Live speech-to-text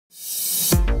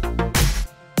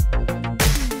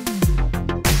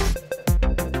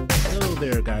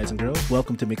there, guys and girls.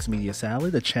 Welcome to Mixed Media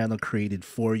Salad, a channel created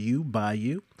for you, by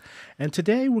you. And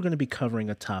today we're going to be covering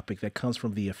a topic that comes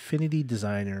from the Affinity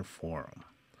Designer forum.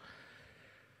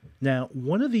 Now,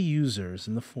 one of the users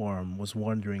in the forum was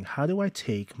wondering, how do I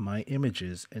take my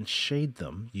images and shade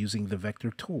them using the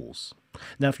vector tools?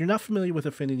 Now, if you're not familiar with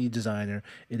Affinity Designer,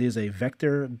 it is a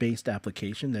vector-based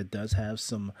application that does have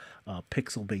some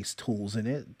pixel-based tools in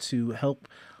it to help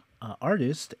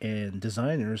artists and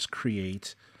designers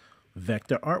create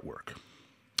vector artwork.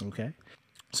 Okay,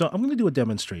 so I'm going to do a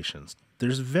demonstration.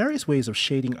 There's various ways of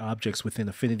shading objects within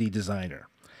Affinity Designer.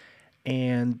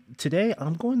 And today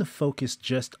I'm going to focus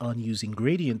just on using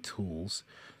gradient tools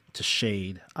to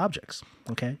shade objects.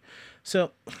 Okay,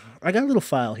 so I got a little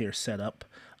file here set up.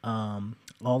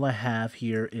 All I have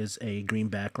here is a green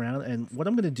background, and what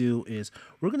I'm going to do is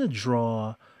we're going to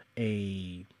draw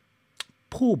a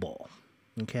pool ball.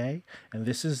 Okay, and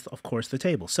this is of course the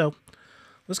table. So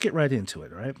let's get right into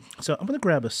it. Right, so I'm going to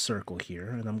grab a circle here,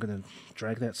 and I'm going to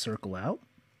drag that circle out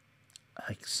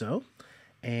like so,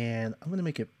 and I'm going to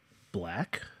make it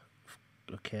black.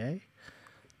 Okay,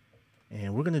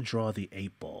 and we're going to draw the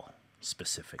 8-ball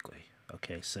specifically.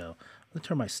 Okay, so I'm going to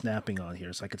turn my snapping on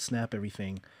here so I could snap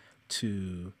everything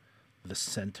to the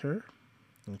center.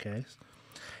 Okay,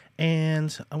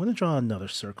 and I'm going to draw another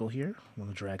circle here. I'm going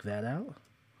to drag that out.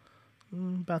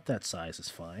 About that size is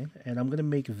fine, and I'm going to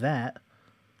make that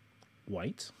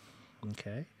white.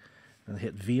 Okay, I'm going to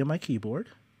hit V on my keyboard,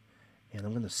 and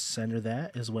I'm going to center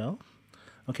that as well.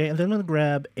 Okay, and then I'm going to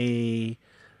grab a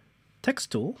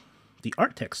text tool, the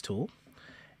art text tool,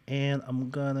 and I'm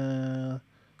going to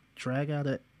drag out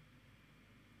a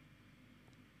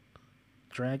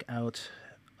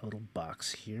little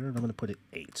box here, and I'm going to put it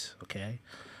 8. Okay,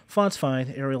 font's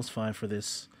fine, Arial's fine for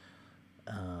this.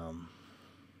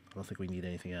 I don't think we need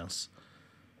anything else.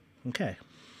 Okay,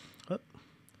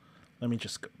 let me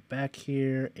just go back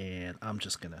here, and I'm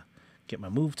just going to get my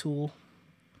move tool.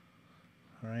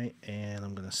 All right, and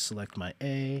I'm going to select my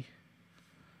A,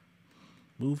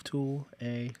 move tool,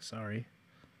 A, sorry,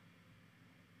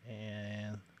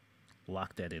 and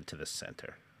lock that into the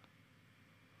center.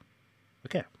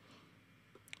 Okay,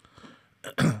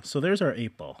 so there's our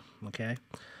 8-ball, okay,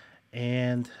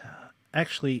 and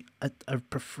actually I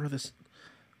prefer this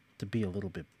to be a little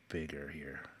bit bigger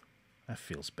here. That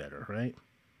feels better, right?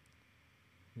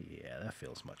 Yeah, that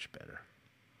feels much better.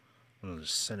 I'm going to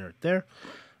just center it there.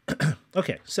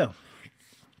 Okay, so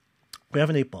we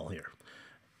have an 8-ball here.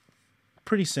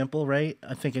 Pretty simple, right?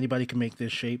 I think anybody can make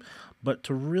this shape, but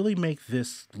to really make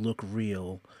this look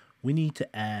real, we need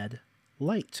to add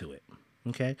light to it.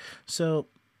 Okay, so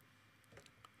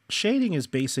shading is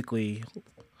basically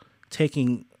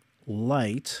taking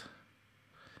light,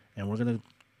 and we're going to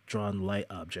draw a light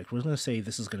object. We're going to say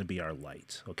this is going to be our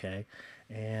light, okay?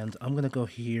 And I'm going to go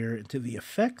here into the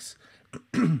effects,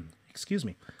 excuse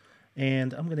me,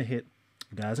 and I'm going to hit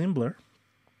Gaussian blur,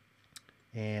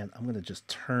 and I'm going to just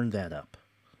turn that up.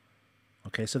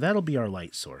 Okay, so that'll be our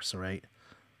light source, all right?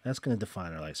 That's going to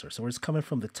define our light source. So it's coming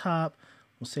from the top.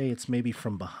 We'll say it's maybe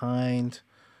from behind,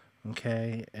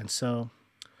 okay? And so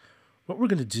what we're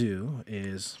going to do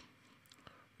is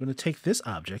we're going to take this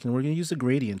object, and we're going to use the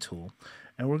gradient tool,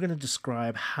 and we're going to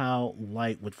describe how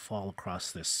light would fall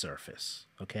across this surface,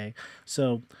 okay?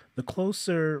 So the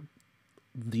closer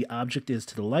the object is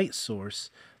to the light source,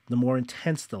 the more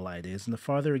intense the light is, and the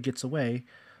farther it gets away,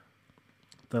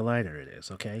 the lighter it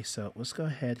is, okay? So let's go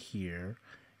ahead here,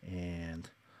 and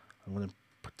I'm going to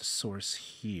put the source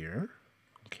here,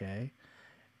 okay?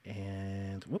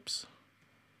 And whoops,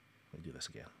 let me do this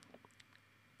again.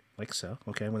 Like so.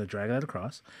 Okay, I'm going to drag that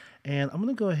across, and I'm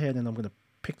going to go ahead and I'm going to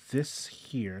pick this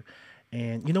here,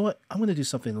 and you know what? I'm going to do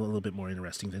something a little bit more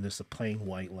interesting than just a plain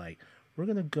white light. We're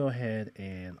going to go ahead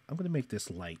and I'm going to make this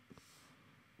light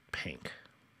pink.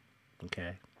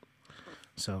 Okay,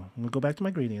 so I'm going to go back to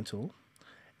my gradient tool,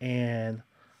 and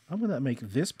I'm going to make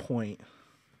this point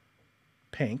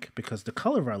pink because the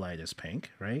color of our light is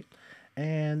pink, right?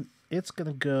 And it's going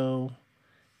to go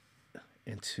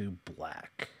into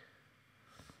black.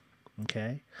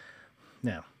 Okay,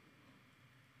 now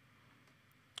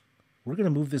we're going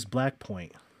to move this black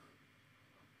point,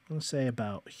 I'm going to say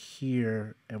about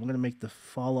here, and we're going to make the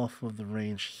fall off of the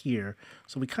range here.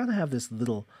 So we kind of have this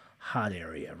little hot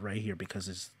area right here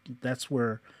because that's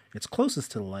where it's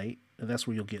closest to the light, and that's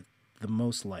where you'll get the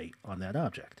most light on that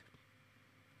object.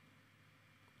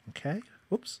 Okay,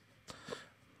 whoops,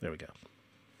 there we go.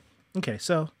 Okay,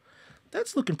 so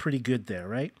that's looking pretty good there,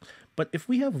 right? But if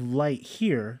we have light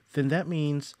here, then that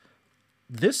means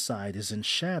this side is in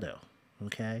shadow,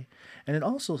 okay? And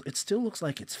it still looks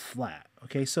like it's flat,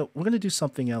 okay? So we're going to do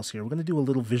something else here. We're going to do a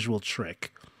little visual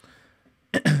trick.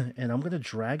 And I'm going to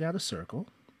drag out a circle,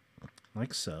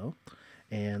 like so,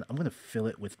 and I'm going to fill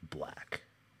it with black,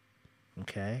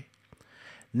 okay?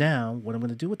 Now, what I'm going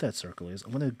to do with that circle is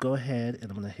I'm going to go ahead and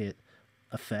I'm going to hit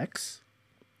Effects.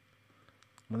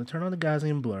 I'm going to turn on the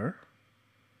Gaussian blur,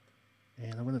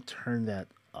 and I'm going to turn that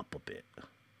up a bit.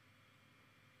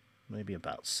 Maybe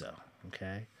about so,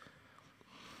 okay?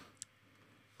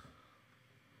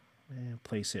 And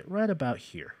place it right about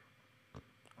here.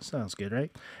 Sounds good,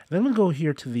 right? Then I'm going to go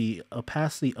here to the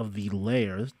opacity of the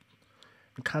layer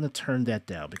and kind of turn that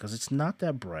down because it's not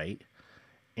that bright,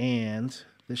 and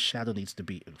this shadow needs to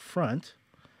be in front.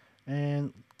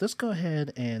 And let's go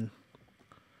ahead and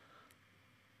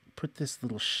put this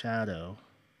little shadow.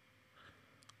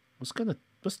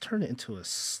 Let's turn it into a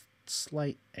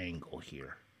slight angle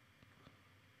here.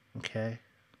 Okay.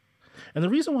 And the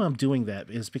reason why I'm doing that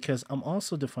is because I'm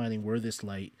also defining where this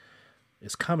light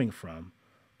is coming from.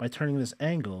 By turning this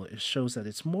angle, it shows that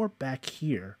it's more back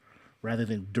here rather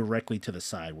than directly to the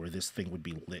side where this thing would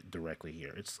be lit directly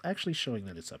here. It's actually showing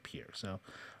that it's up here. So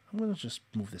I'm going to just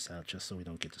move this out just so we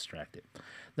don't get distracted.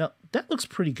 Now, that looks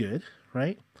pretty good,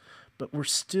 right? But we're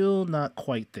still not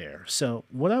quite there. So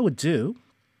what I would do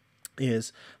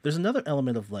is there's another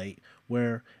element of light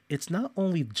where it's not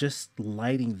only just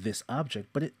lighting this object,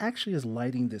 but it actually is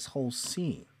lighting this whole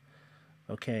scene.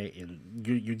 Okay, and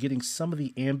you're getting some of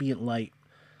the ambient light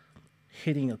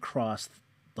hitting across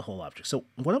the whole object. So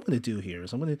what I'm going to do here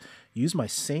is I'm going to use my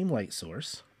same light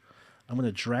source. I'm going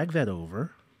to drag that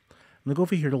over. I'm going to go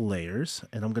over here to layers,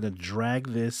 and I'm going to drag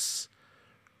this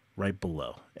right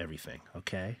below everything,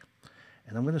 okay?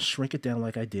 And I'm going to shrink it down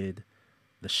like I did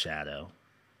the shadow,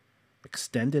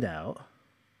 extend it out,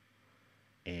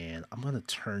 and I'm going to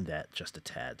turn that just a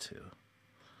tad too.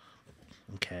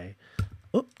 Okay.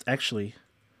 Oh, actually,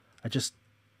 I just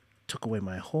took away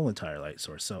my whole entire light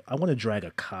source, so I want to drag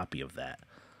a copy of that.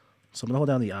 So I'm going to hold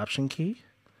down the Option key,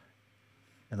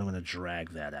 and I'm going to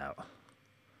drag that out.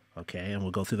 Okay, and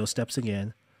we'll go through those steps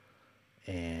again.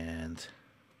 And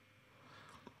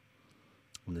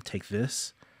I'm going to take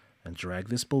this and drag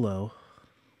this below,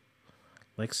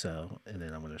 like so, and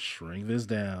then I'm going to shrink this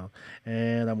down,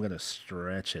 and I'm going to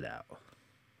stretch it out.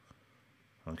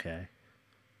 Okay.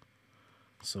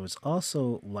 So it's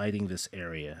also lighting this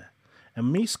area.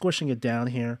 And me squishing it down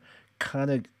here kind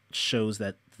of shows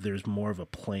that there's more of a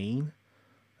plane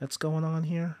that's going on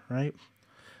here, right?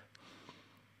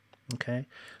 Okay,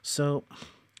 so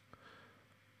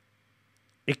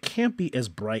it can't be as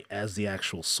bright as the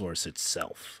actual source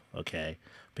itself, okay?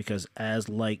 Because as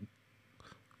light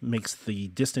makes the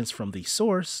distance from the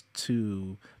source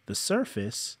to the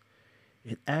surface,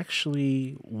 it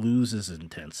actually loses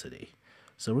intensity.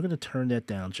 So we're going to turn that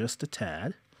down just a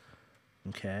tad,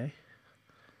 okay?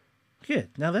 Good.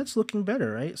 Now that's looking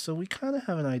better, right? So we kind of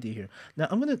have an idea here. Now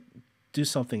I'm going to do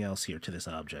something else here to this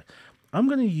object. I'm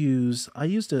going to use, I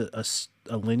used a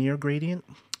linear gradient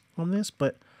on this,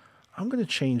 but I'm going to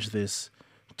change this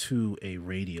to a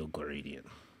radial gradient,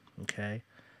 okay?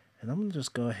 And I'm going to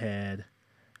just go ahead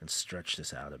and stretch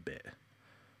this out a bit.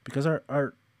 Because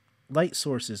our light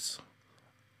source is,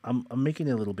 I'm making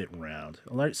it a little bit round.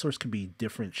 A light source could be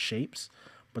different shapes,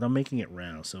 but I'm making it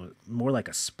round, so more like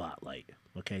a spotlight,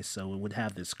 okay? So it would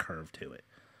have this curve to it,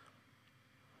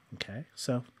 okay?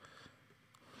 So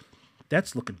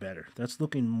that's looking better. That's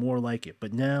looking more like it.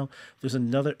 But now there's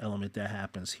another element that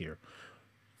happens here.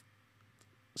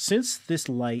 Since this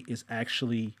light is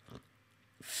actually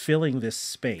filling this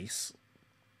space,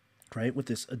 right, with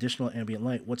this additional ambient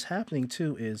light, what's happening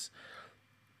too is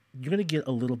you're going to get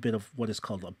a little bit of what is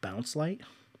called a bounce light,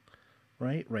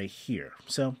 right here.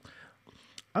 So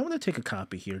I'm going to take a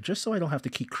copy here just so I don't have to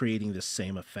keep creating this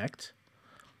same effect,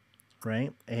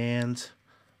 right? And,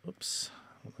 oops,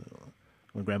 I'm going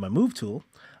to grab my Move tool.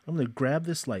 I'm going to grab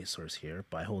this light source here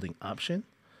by holding Option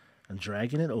and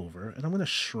dragging it over, and I'm going to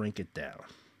shrink it down.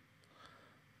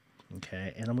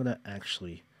 Okay, and I'm going to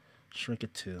actually shrink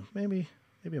it to maybe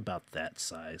about that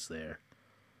size there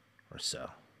or so.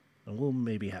 And we'll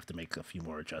maybe have to make a few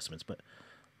more adjustments, but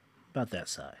about that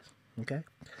size, okay?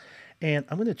 And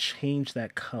I'm going to change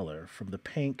that color from the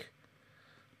pink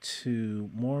to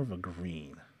more of a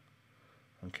green.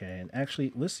 Okay, and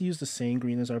actually, let's use the same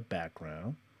green as our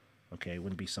background. Okay, it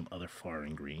wouldn't be some other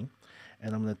foreign green.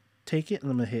 And I'm going to take it and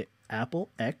I'm going to hit Apple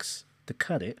X to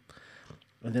cut it.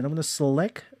 And then I'm going to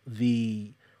select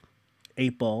the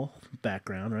 8-ball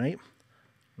background, right?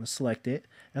 I'm going to select it.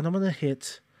 And I'm going to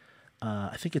hit,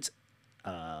 I think it's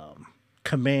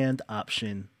Command,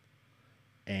 Option,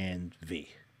 and V.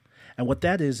 And what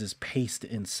that is paste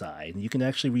inside. And you can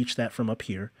actually reach that from up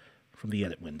here, from the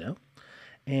edit window.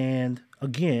 And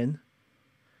again,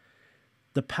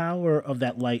 the power of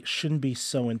that light shouldn't be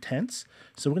so intense.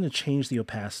 So we're going to change the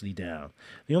opacity down.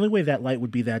 The only way that light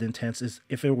would be that intense is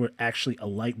if there were actually a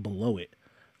light below it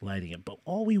lighting it. But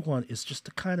all we want is just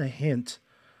a kind of hint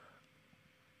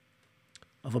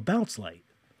of a bounce light.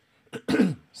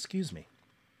 Excuse me.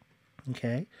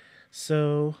 Okay,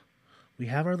 so we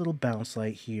have our little bounce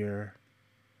light here.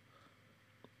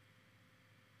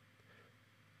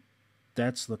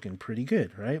 That's looking pretty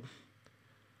good, right?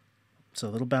 So a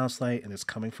little bounce light, and it's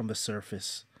coming from the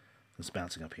surface. It's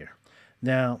bouncing up here.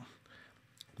 Now,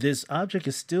 this object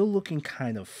is still looking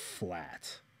kind of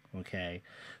flat, okay?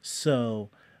 So,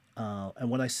 and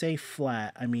when I say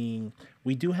flat, I mean,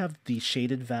 we do have the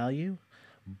shaded value,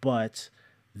 but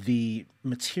the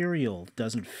material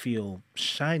doesn't feel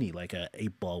shiny like a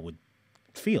 8-ball would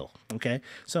feel, okay?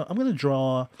 So I'm going to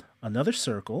draw another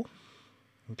circle,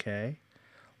 okay,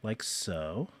 like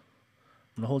so.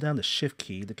 I'm going to hold down the Shift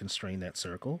key to constrain that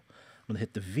circle. I'm going to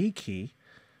hit the V key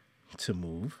to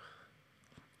move.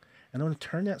 And I'm going to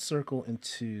turn that circle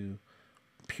into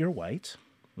pure white,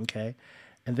 okay?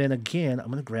 And then again, I'm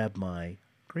going to grab my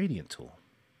gradient tool,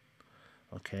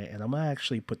 okay? And I'm going to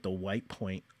actually put the white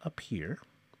point up here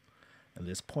and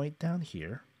this point down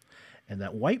here. And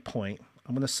that white point,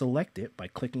 I'm going to select it by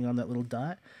clicking on that little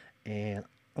dot. And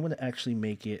I'm going to actually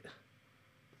make it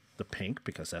the pink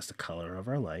because that's the color of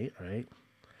our light, right?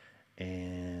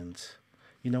 And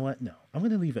you know what? No, I'm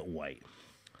going to leave it white.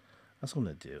 That's what I'm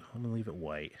going to do. I'm going to leave it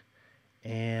white.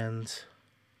 And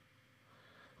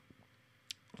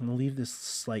I'm going to leave this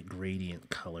slight gradient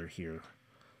color here,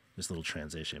 this little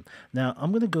transition. Now,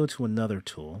 I'm going to go to another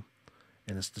tool,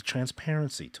 and it's the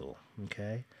transparency tool,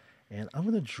 okay? And I'm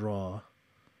going to draw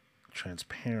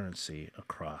transparency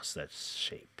across that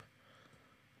shape,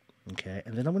 okay?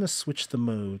 And then I'm going to switch the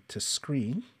mode to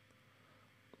screen,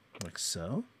 like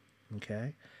so,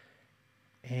 okay?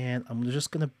 And I'm just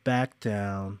going to back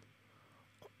down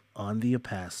on the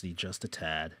opacity just a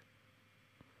tad,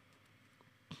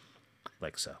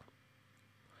 like so.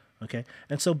 Okay,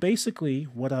 and so basically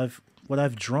what I've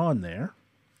drawn there,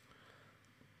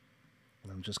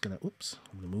 and I'm just gonna I'm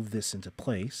gonna move this into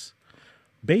place.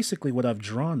 Basically what I've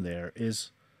drawn there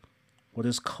is what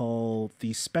is called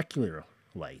the specular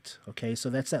light. Okay, so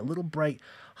that's that little bright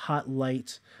hot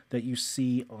light that you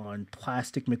see on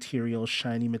plastic materials,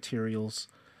 shiny materials.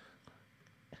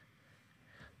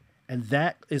 And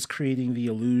that is creating the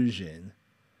illusion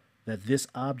that this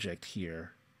object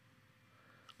here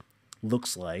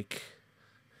looks like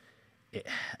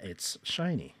it's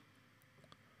shiny.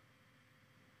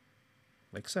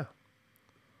 Like so.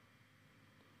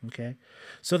 Okay,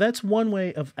 so that's one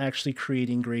way of actually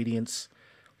creating gradients.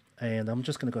 And I'm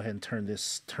just going to go ahead and turn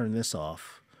this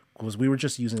off because we were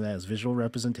just using that as visual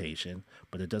representation,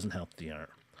 but it doesn't help the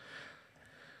art.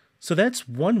 So that's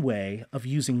one way of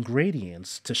using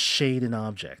gradients to shade an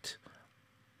object.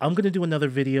 I'm going to do another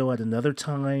video at another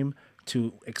time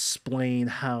to explain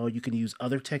how you can use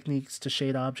other techniques to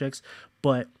shade objects,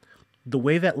 but the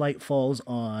way that light falls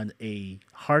on a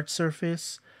hard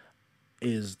surface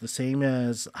is the same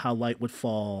as how light would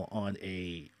fall on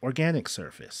a organic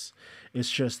surface.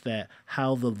 It's just that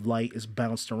how the light is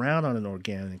bounced around on an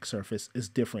organic surface is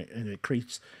different, and it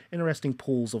creates interesting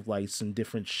pools of lights in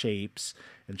different shapes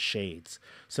and shades.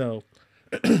 So,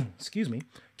 excuse me,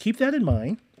 keep that in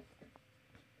mind,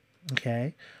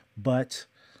 okay? But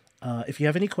if you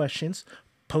have any questions,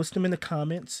 post them in the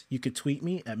comments. You could tweet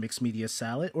me at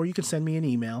MixedMediaSalad, or you can send me an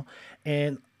email,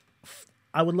 and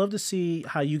I would love to see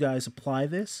how you guys apply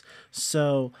this.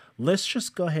 So let's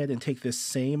just go ahead and take this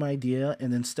same idea,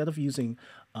 and instead of using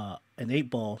an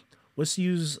 8-ball, let's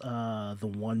use the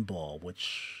 1-ball,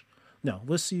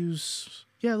 let's use,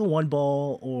 the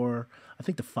 1-ball, or I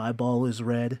think the 5-ball is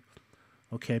red.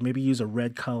 Okay, maybe use a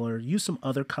red color, use some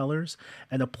other colors,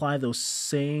 and apply those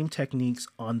same techniques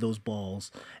on those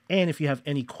balls. And if you have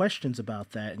any questions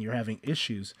about that and you're having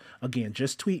issues, again,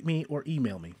 just tweet me or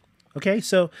email me. Okay,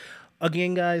 so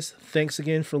again, guys, thanks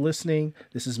again for listening.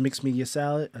 This is Mixed Media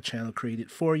Salad, a channel created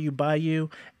for you, by you,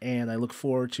 and I look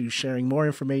forward to sharing more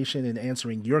information and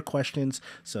answering your questions.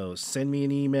 So send me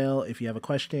an email if you have a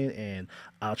question, and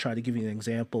I'll try to give you an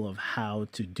example of how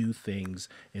to do things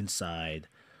inside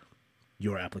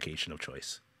your application of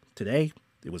choice. Today,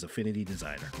 it was Affinitity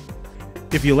Designer.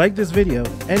 If you liked this video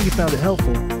and you found it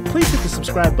helpful, please hit the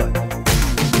subscribe button.